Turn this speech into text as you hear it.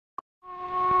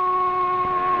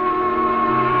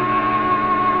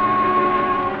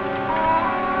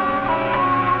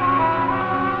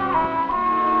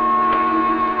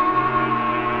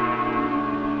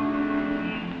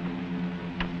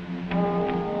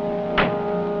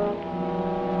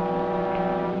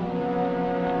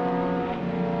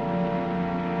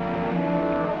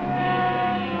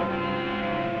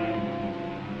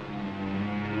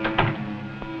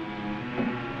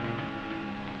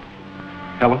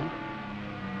Hello?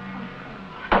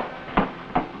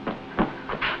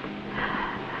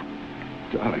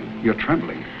 Darling, you're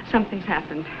trembling. Something's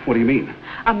happened. What do you mean?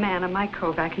 A man, a Mike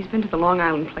Kovac, he's been to the Long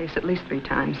Island place at least 3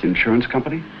 times. Insurance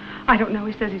company? I don't know.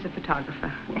 He says he's a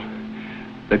photographer. Well,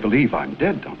 they believe I'm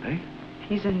dead, don't they?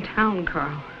 He's in town,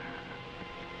 Carl.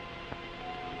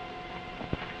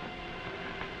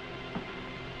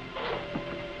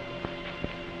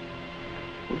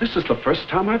 Well, this is the first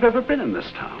time I've ever been in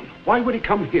this town. Why would he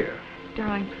come here?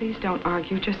 Darling, please don't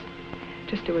argue. Just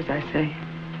do as I say.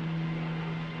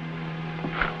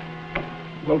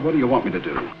 Well, what do you want me to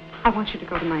do? I want you to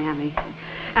go to Miami.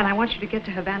 And I want you to get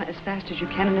to Havana as fast as you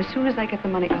can. And as soon as I get the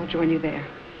money, I'll join you there.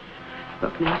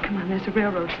 Look, now, come on. There's a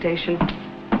railroad station.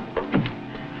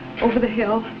 Over the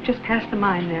hill, just past the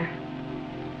mine there.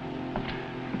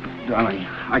 Darling,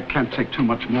 I can't take too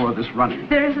much more of this running.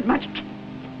 There isn't much.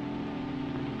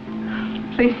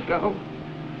 Please go.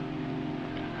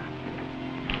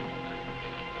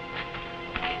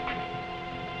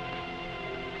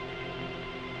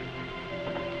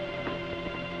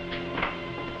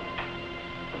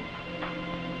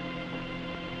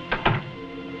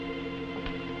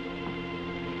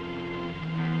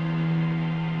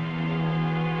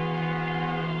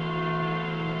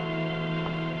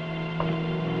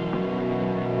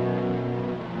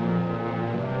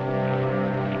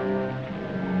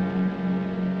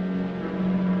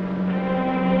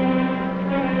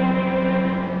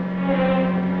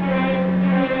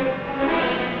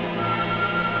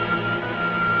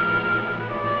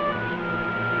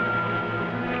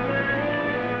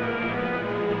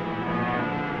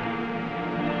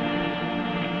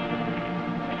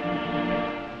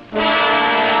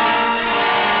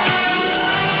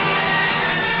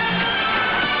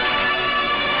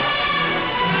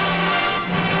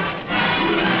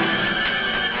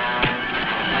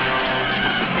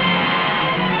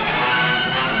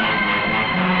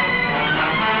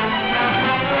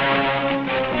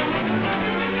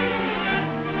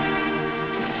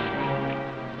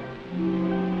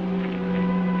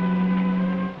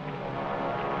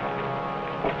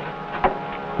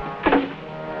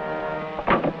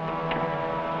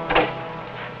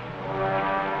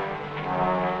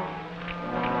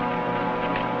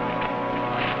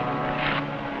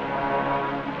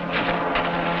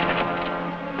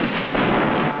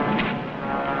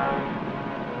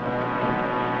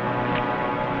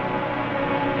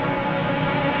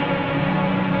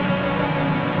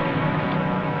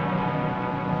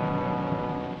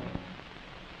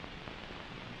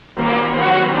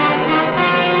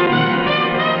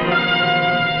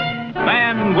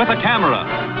 With a Camera,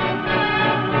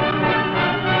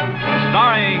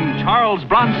 starring Charles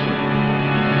Bronson.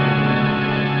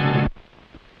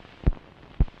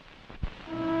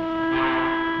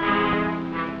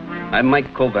 I'm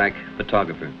Mike Kovac,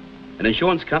 photographer. An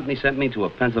insurance company sent me to a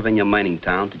Pennsylvania mining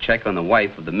town to check on the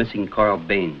wife of the missing Carl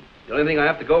Bain. The only thing I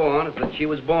have to go on is that she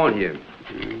was born here.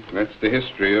 That's the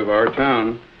history of our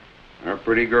town. Our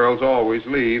pretty girls always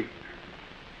leave.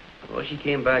 Well, she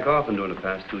came back often during the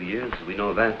past 2 years. We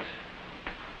know that.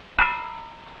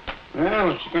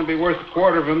 Well, she's going to be worth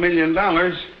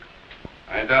 $250,000.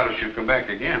 I doubt if she'll come back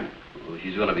again. Well,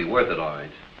 she's going to be worth it, all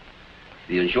right.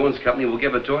 The insurance company will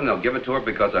give it to her, and they'll give it to her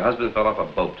because her husband fell off a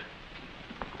boat.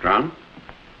 Drowned?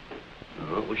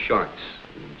 No, it was sharks.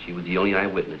 And she was the only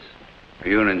eyewitness. Are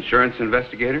you an insurance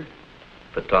investigator?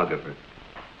 Photographer.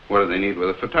 What do they need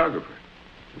with a photographer?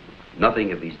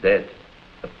 Nothing if he's dead.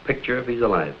 A picture if he's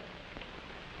alive.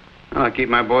 I'll keep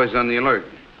my boys on the alert.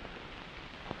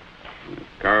 If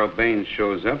Carl Bain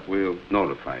shows up, we'll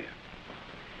notify you.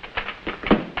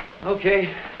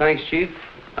 Okay. Thanks, Chief.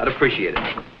 I'd appreciate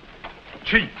it.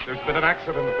 Chief, there's been an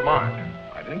accident at the mine.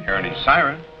 I didn't hear any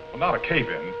siren. Well, not a cave-in.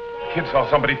 The kid saw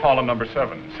somebody fall on number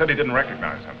 7. Said he didn't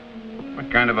recognize him. What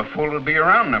kind of a fool would be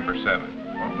around number 7?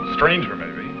 Well, a stranger,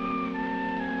 maybe.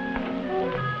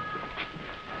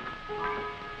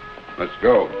 Let's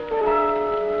go.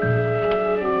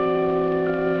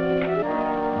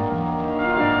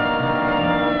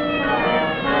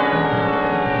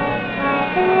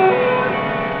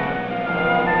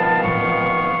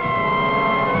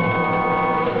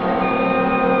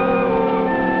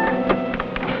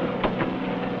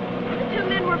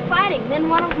 Then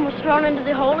one of them was thrown into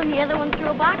the hole, and the other one threw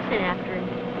a box in after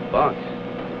him. Box?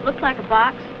 Looked like a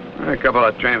box. A couple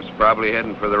of tramps probably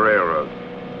heading for the railroad.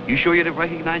 You sure you didn't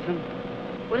recognize them?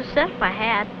 Would have said if I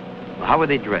had. Well, how were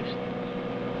they dressed?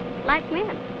 Like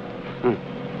men.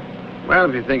 Well,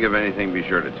 if you think of anything, be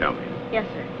sure to tell me. Yes,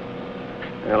 sir.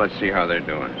 Well, let's see how they're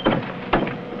doing.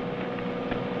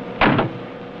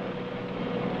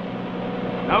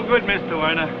 No good, Mr.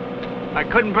 Werner. I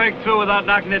couldn't break through without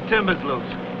knocking the timbers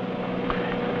loose.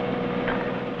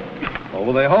 What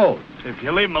will they hold? If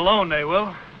you leave them alone, they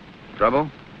will. Trouble?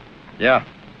 Yeah.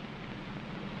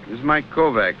 This is Mike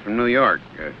Kovac from New York.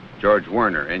 George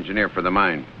Werner, engineer for the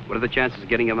mine. What are the chances of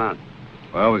getting him out?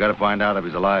 Well, we got to find out if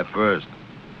he's alive first.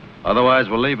 Otherwise,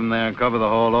 we'll leave him there and cover the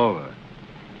hole over.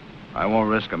 I won't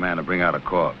risk a man to bring out a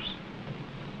corpse.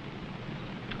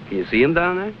 Can you see him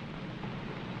down there?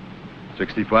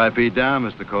 65 feet down,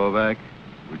 Mr. Kovac.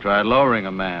 We tried lowering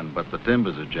a man, but the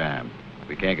timbers are jammed.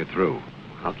 We can't get through.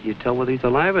 How can you tell whether he's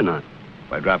alive or not?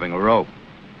 By dropping a rope.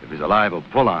 If he's alive, we'll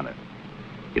pull on it.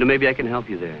 You know, maybe I can help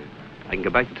you there. I can go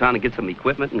back to town and get some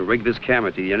equipment and rig this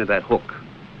camera to the end of that hook.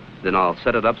 Then I'll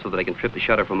set it up so that I can trip the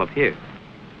shutter from up here.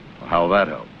 Well, how will that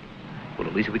help? Well,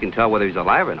 at least we can tell whether he's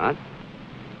alive or not.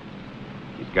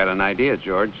 He's got an idea,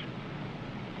 George.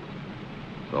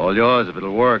 It's all yours if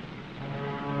it'll work.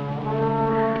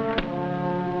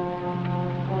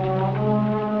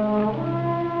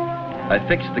 I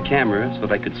fixed the camera so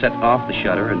that I could set off the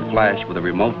shutter and flash with a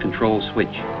remote control switch.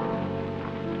 Here,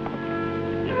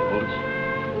 hold it.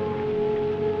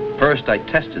 First, I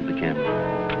tested the camera.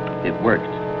 It worked.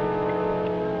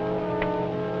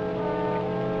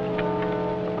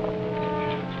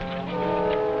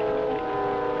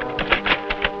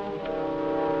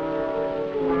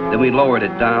 Then we lowered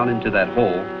it down into that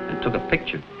hole and took a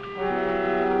picture.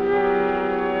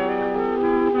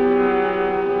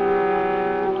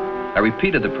 I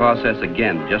repeated the process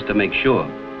again just to make sure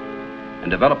and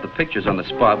developed the pictures on the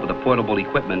spot with the portable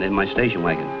equipment in my station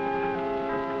wagon.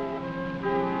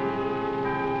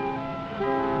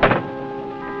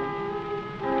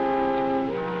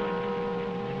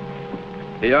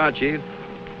 Here you are, Chief.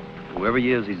 Whoever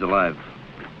he is, he's alive.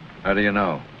 How do you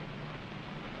know?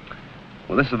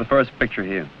 Well, this is the first picture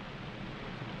here.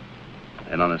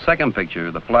 And on the second picture,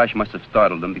 the flash must have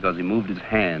startled him because he moved his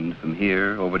hand from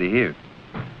here over to here.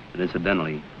 And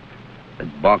incidentally,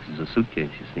 that box is a suitcase,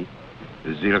 you see.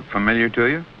 Does he look familiar to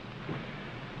you?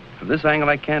 From this angle,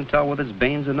 I can't tell whether it's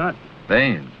Baines or not.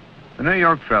 Baines? The New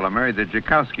York fella married the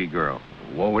Jakowski girl.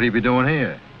 What would he be doing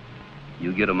here?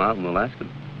 You get him out and we'll ask him.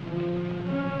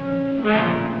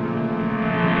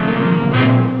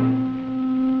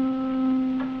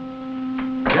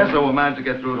 Yes, sir, we'll manage to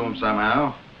get through to him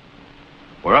somehow.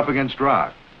 We're up against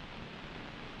rock.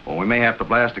 Well, we may have to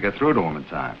blast to get through to him in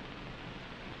time.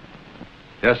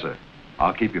 Yes, sir.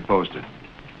 I'll keep you posted.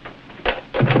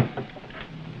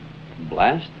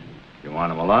 Blast? If you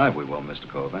want him alive, we will, Mr.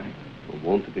 Kovac. Well,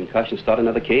 won't the concussion start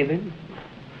another cave-in?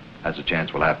 That's a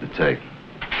chance we'll have to take.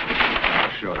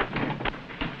 Sure.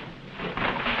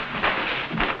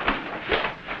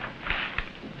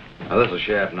 Now, this is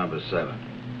shaft number 7.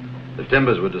 The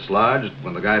timbers were dislodged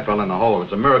when the guy fell in the hole.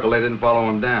 It's a miracle they didn't follow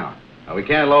him down. Now, we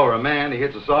can't lower a man. He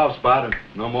hits a soft spot and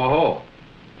no more hole.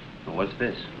 Well, what's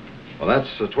this? Well, that's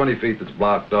 20 feet that's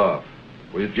blocked off.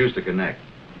 We used to connect.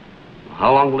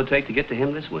 How long will it take to get to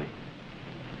him this way?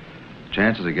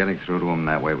 Chances of getting through to him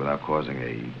that way without causing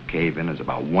a cave-in is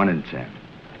about 1 in 10.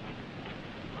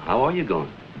 How are you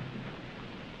going?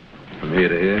 From here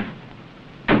to here?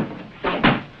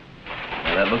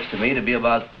 Well, that looks to me to be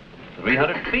about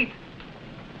 300 feet.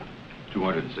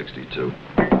 262.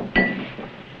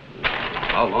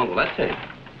 How long will that take?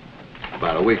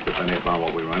 About a week, depending upon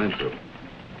what we run into.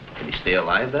 Can he stay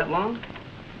alive that long?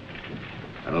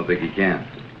 I don't think he can.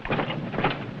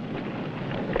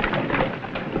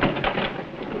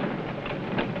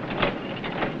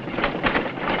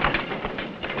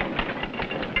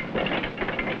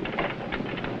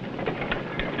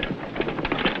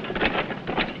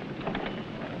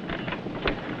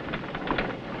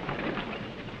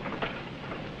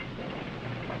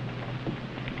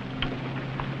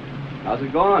 How's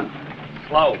it going?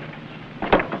 Slow.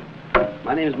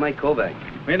 My name is Mike Kovac.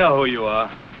 We know who you are.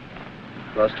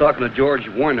 Well, I was talking to George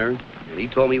Werner, and he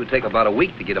told me it would take about a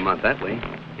week to get him out that way.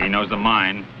 He knows the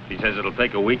mine. He says it'll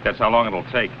take a week. That's how long it'll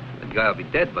take. That guy will be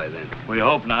dead by then. We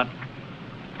hope not.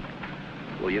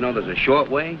 Well, you know, there's a short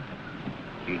way.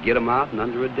 You can get him out in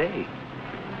under a day.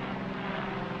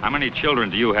 How many children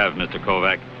do you have, Mr.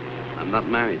 Kovac? I'm not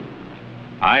married.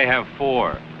 I have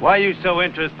 4. Why are you so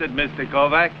interested, Mr.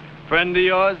 Kovac? Friend of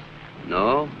yours?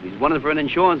 No, he's wanted for an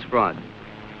insurance fraud.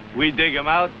 We dig him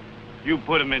out, you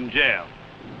put him in jail.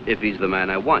 If he's the man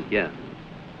I want, yeah.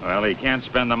 Well, he can't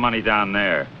spend the money down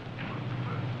there.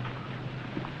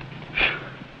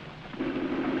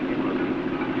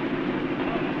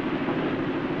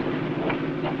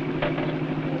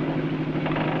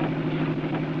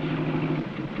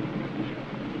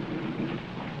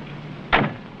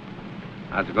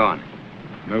 How's it going?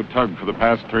 No tug for the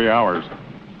past 3 hours.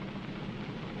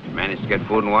 You managed to get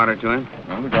food and water to him?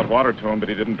 Well, we got water to him, but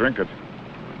he didn't drink it.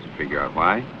 Did you figure out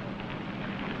why?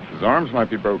 His arms might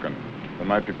be broken. They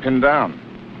might be pinned down.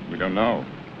 We don't know.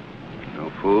 No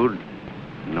food,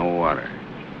 no water.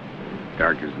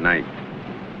 Dark as night.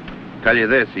 Tell you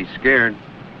this, he's scared.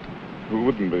 Who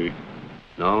wouldn't be?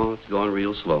 No, it's going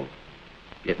real slow.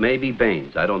 It may be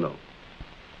Baines. I don't know.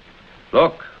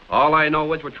 Look, all I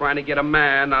know is we're trying to get a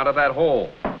man out of that hole.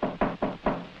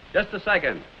 Just a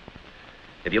second.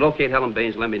 If you locate Helen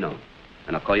Baines, let me know.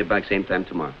 And I'll call you back same time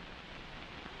tomorrow.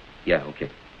 Yeah, okay.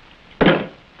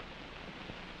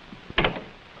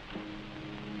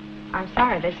 I'm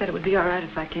sorry. They said it would be all right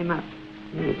if I came up.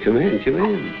 Oh, come in, come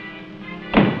in.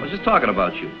 I was just talking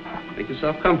about you. Make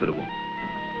yourself comfortable.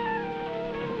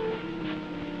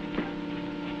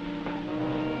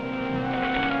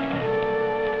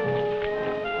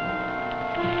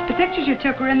 The pictures you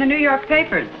took were in the New York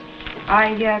papers.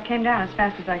 I came down as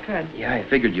fast as I could. Yeah, I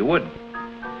figured you would.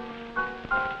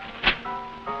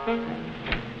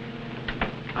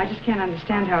 I just can't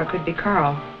understand how it could be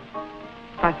Carl.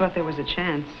 I thought there was a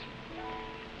chance.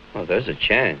 Oh, there's a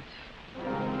chance.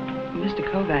 Well, Mr.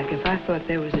 Kovac, if I thought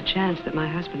there was a chance that my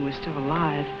husband was still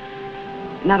alive,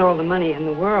 not all the money in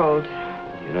the world.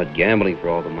 You're not gambling for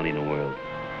all the money in the world.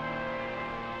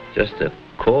 Just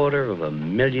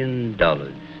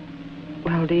 $250,000.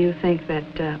 Well, do you think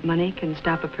that money can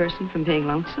stop a person from being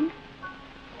lonesome?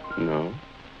 No.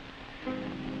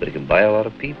 But it can buy a lot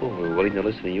of people who are willing to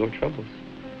listen to your troubles.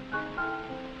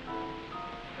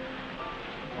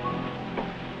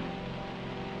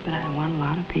 But I don't want a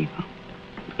lot of people.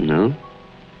 No?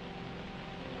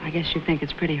 I guess you think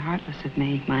it's pretty heartless of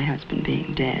me, my husband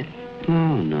being dead.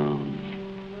 Oh, no.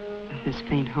 With this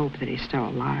faint hope that he's still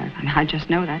alive. I mean, I just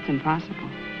know that's impossible.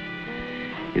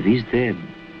 If he's dead,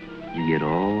 you get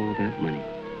all that money.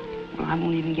 Well, I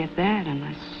won't even get that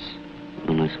unless...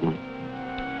 Unless what?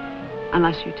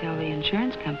 Unless you tell the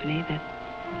insurance company that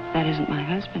that isn't my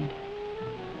husband.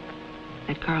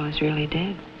 That Carl is really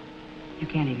dead. You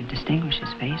can't even distinguish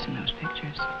his face in those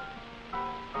pictures.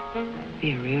 It'd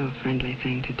be a real friendly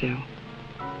thing to do.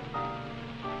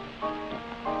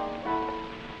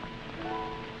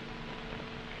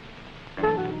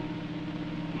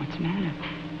 What's the matter?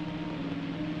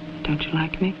 Don't you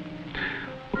like me?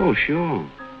 Oh, sure.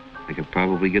 I could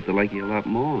probably get to like you a lot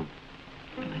more.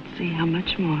 Let's see, how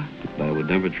much more? But I would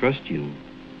never trust you.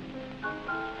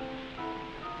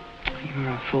 You're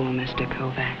a fool, Mr.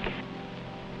 Kovac.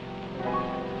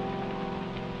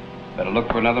 Better look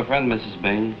for another friend, Mrs.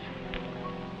 Baines.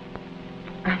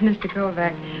 Mr.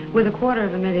 Kovac, with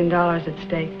 $250,000 at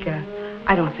stake,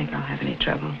 I don't think I'll have any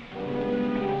trouble.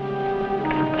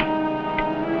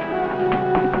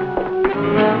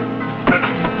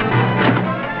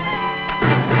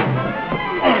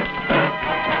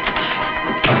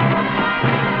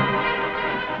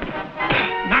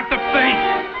 Not the face!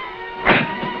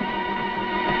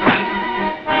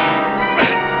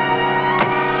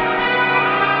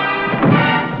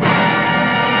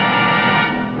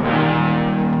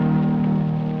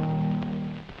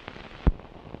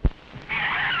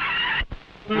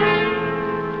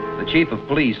 The chief of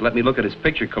police let me look at his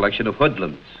picture collection of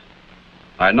hoodlums.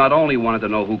 I not only wanted to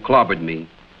know who clobbered me,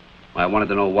 I wanted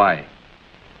to know why.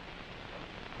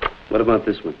 What about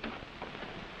this one?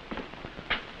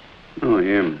 Oh,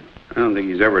 him. I don't think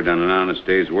he's ever done an honest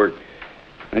day's work.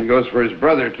 That goes for his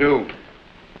brother, too.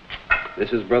 This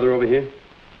his brother over here?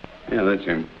 Yeah, that's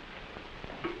him.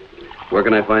 Where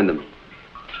can I find them?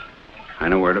 I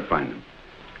know where to find him.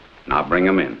 And I'll bring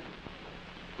him in.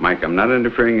 Mike, I'm not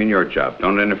interfering in your job.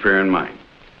 Don't interfere in mine.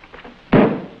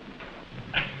 I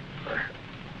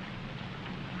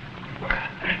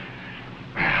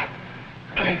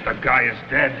think the guy is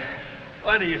dead.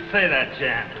 Why do you say that,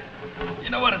 Jan? You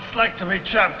know what it's like to be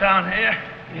chopped down here?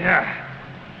 Yeah.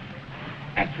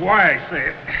 That's why I say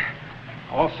it.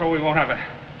 Also, we won't have a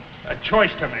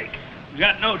choice to make. We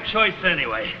got no choice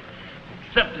anyway,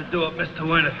 except to do what Mr.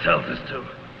 Werner tells us to.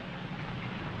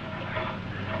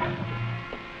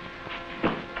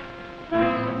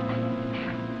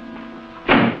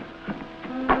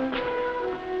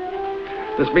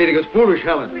 This meeting is foolish,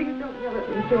 Helen. Please don't yell at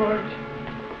me, George.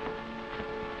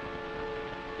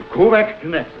 The Kovac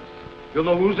connects us. You'll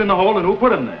know who's in the hole and who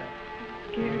put him there.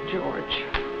 I'm scared, George.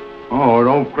 Oh,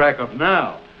 don't crack up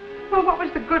now. Well, what was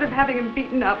the good of having him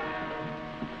beaten up?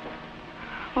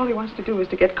 All he wants to do is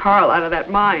to get Carl out of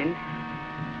that mine.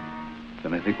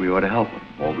 Then I think we ought to help him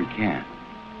all we can.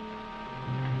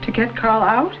 To get Carl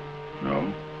out?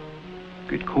 No.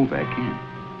 Get Kovac in.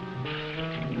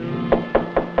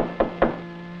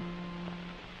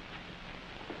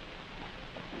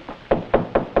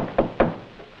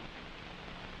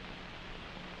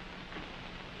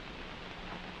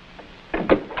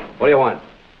 What do you want?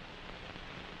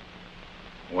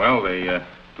 Well, the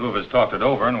two of us talked it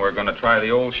over, and we're going to try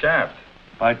the old shaft.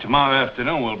 By tomorrow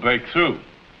afternoon, we'll break through.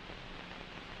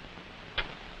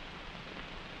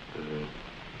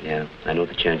 Yeah, I know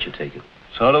the chance you're taking.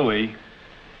 So do we.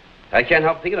 I can't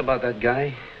help thinking about that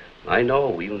guy. I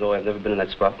know, even though I've never been in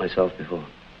that spot myself before.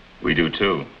 We do,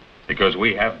 too, because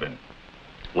we have been.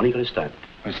 When are you going to start?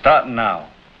 We're starting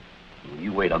now.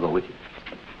 You wait, I'll go with you.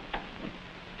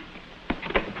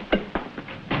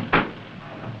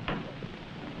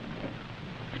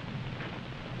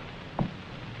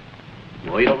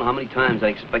 Well, you don't know how many times I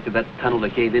expected that tunnel to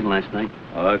cave in last night.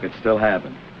 Oh, it could still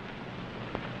happen.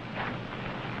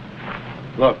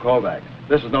 Look, Kovac,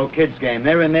 this is no kid's game.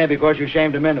 They're in there because you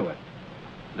shamed them into it.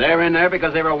 They're in there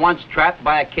because they were once trapped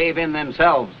by a cave-in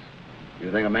themselves.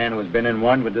 You think a man who has been in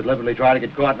one would deliberately try to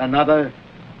get caught in another?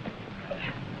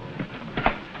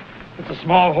 It's a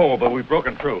small hole, but we've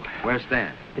broken through. Where's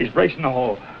Stan? He's bracing the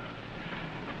hole.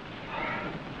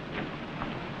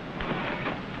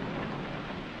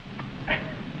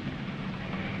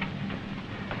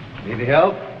 Need any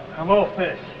help? I'm all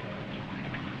fish.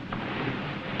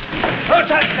 Don't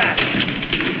touch that!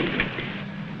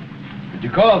 Did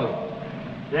you call them?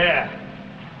 Yeah,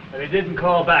 but he didn't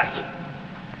call back.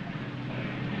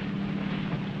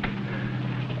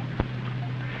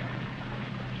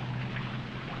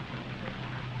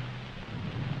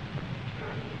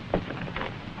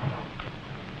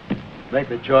 Make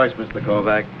the choice, Mr.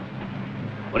 Kovac.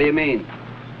 What do you mean?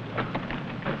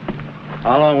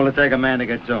 How long will it take a man to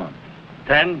get to him?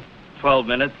 10, 12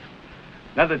 minutes.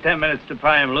 Another 10 minutes to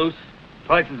pry him loose.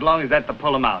 Twice as long as that to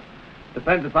pull him out.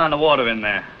 Depends upon the water in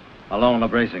there. How long will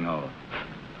the bracing hold?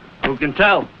 Who can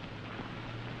tell?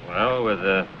 Well, with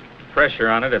the pressure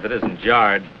on it, if it isn't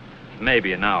jarred,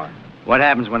 maybe an hour. What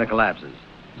happens when it collapses?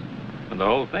 When the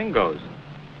whole thing goes.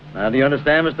 Now, do you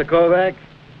understand, Mr. Kovac?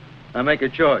 Now make a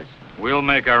choice. We'll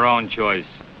make our own choice.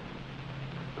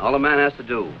 All a man has to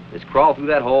do is crawl through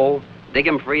that hole, dig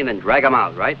him free, and then drag him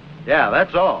out, right? Yeah,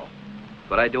 that's all.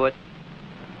 But I do it?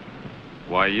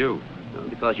 Why you? Well,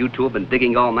 because you two have been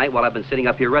digging all night while I've been sitting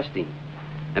up here resting.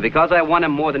 And because I want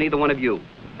him more than either one of you.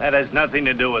 That has nothing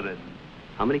to do with it.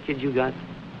 How many kids you got?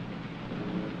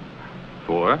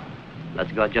 4?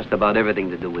 That's got just about everything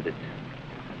to do with it.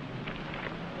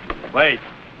 Wait.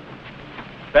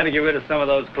 Better get rid of some of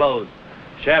those clothes.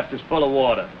 Shaft is full of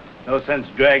water. No sense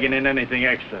dragging in anything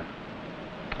extra.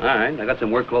 All right, I got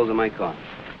some work clothes in my car.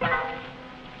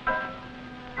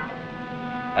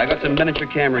 I got some miniature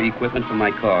camera equipment for my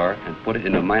car and put it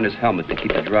in a miner's helmet to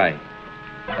keep it dry.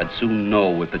 I'd soon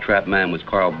know if the trapped man was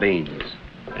Carl Baines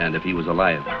and if he was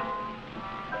alive.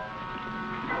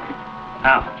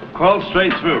 Now, crawl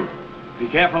straight through. Be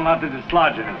careful not to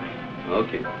dislodge anything.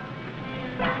 Okay.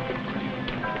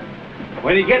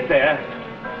 When you get there,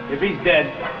 if he's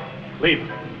dead, leave him.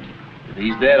 If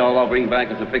he's dead, all I'll bring back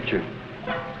is a picture.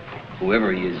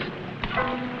 Whoever he is.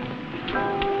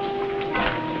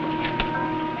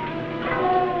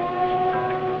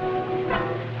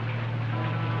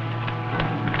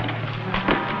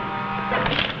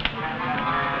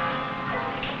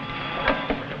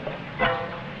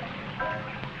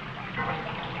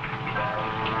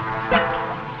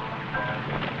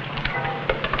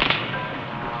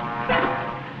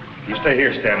 You stay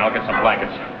here, Stan. I'll get some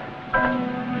blankets.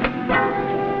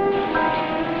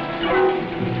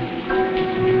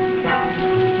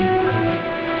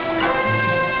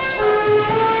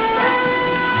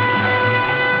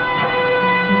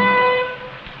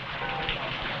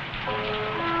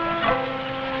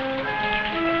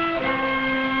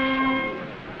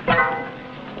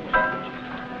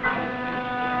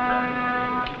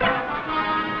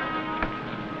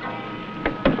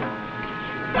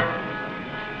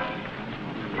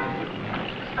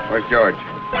 Where's George?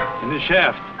 In the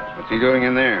shaft. What's he doing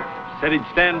in there? Said he'd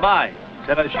stand by.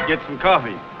 Said I should get some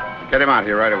coffee. Get him out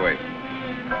here right away.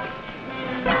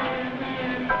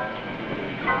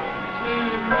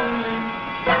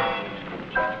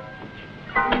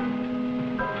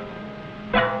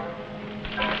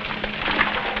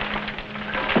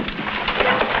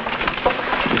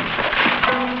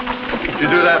 What'd you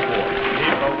do that for?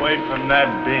 Keep away from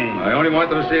that beam. I only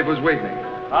wanted to see if it was weakening.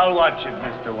 I'll watch it,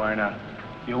 Mr. Werner.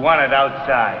 You want it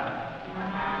outside.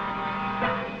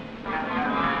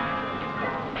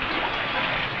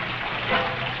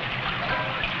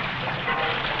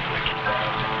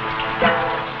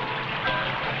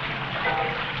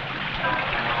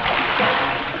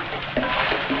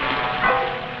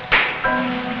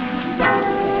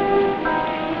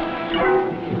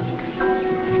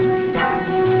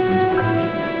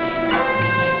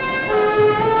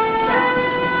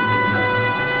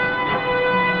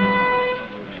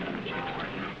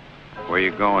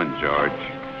 going, George?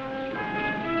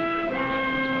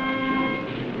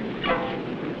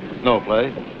 No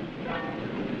play.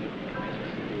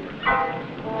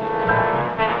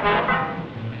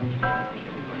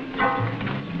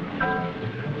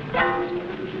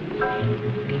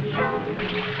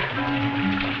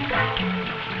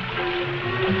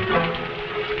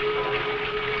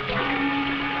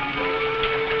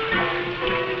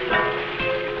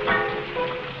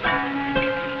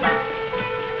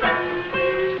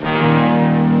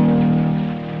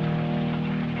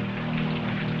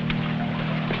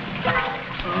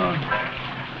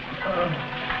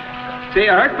 Say,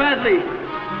 you hurt badly?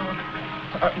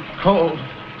 I'm cold.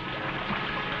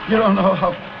 You don't know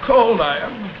how cold I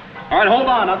am. All right, hold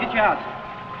on. I'll get you out.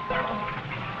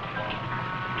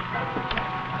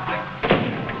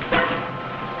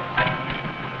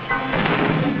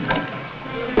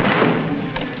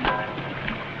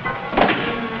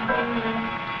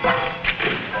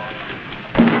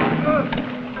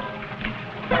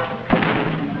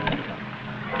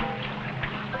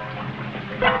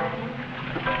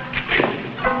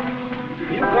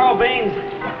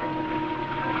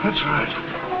 That's right.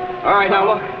 All right, now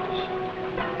look.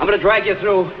 I'm going to drag you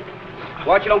through.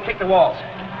 Watch you don't kick the walls.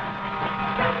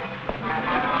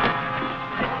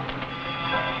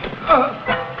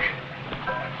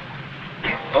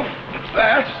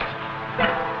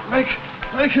 Fast.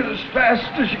 Make it as fast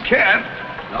as you can.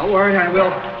 Don't worry, I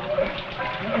will.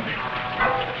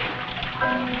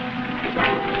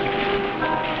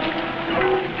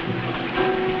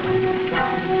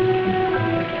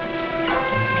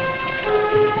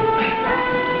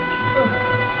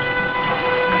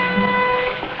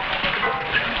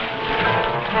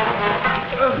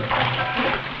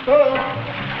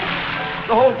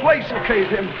 The whole place will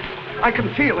cave in. I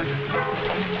can feel it.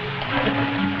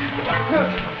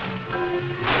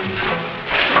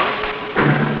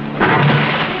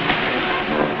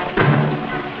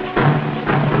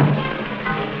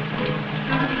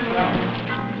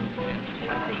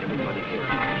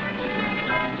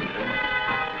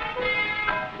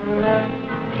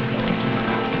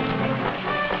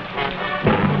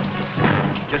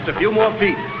 Just a few more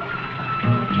feet.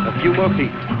 A few more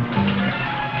feet.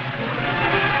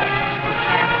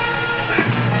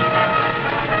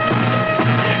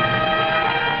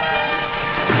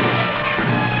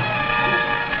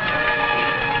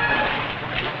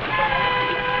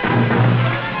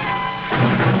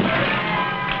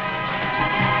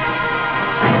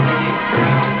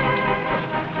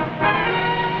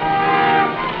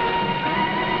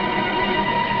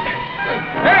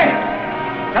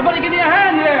 Somebody give me a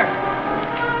hand here!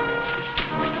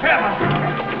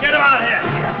 Get him out here!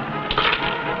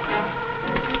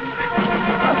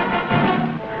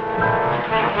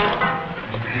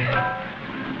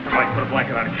 Come on, put a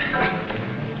blanket on him.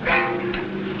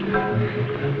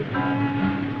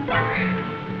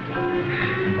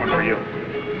 One for you.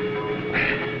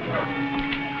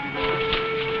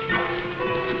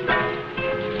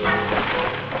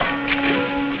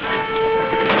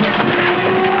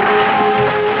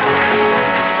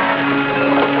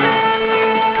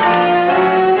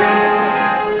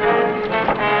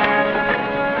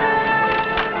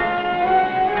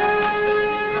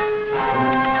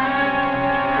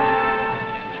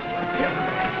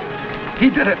 He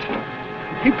did it.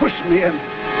 He pushed me in.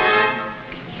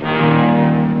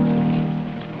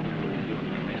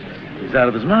 He's out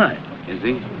of his mind. Is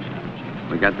he?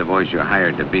 We got the boys you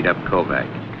hired to beat up Kovac.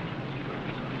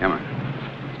 Come on.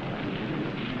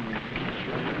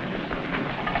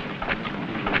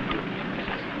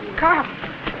 Carl.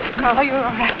 Carl, are you all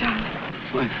right,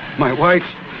 darling? My wife,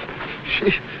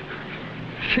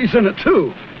 she's in it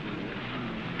too.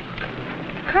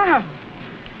 Carl,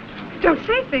 don't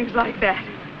say things like that.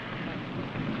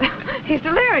 He's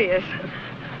delirious.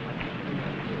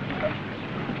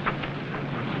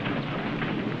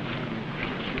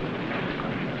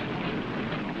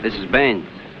 This is Baines.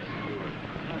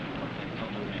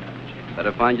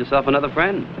 Better find yourself another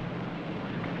friend.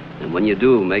 And when you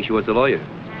do, make sure it's a lawyer.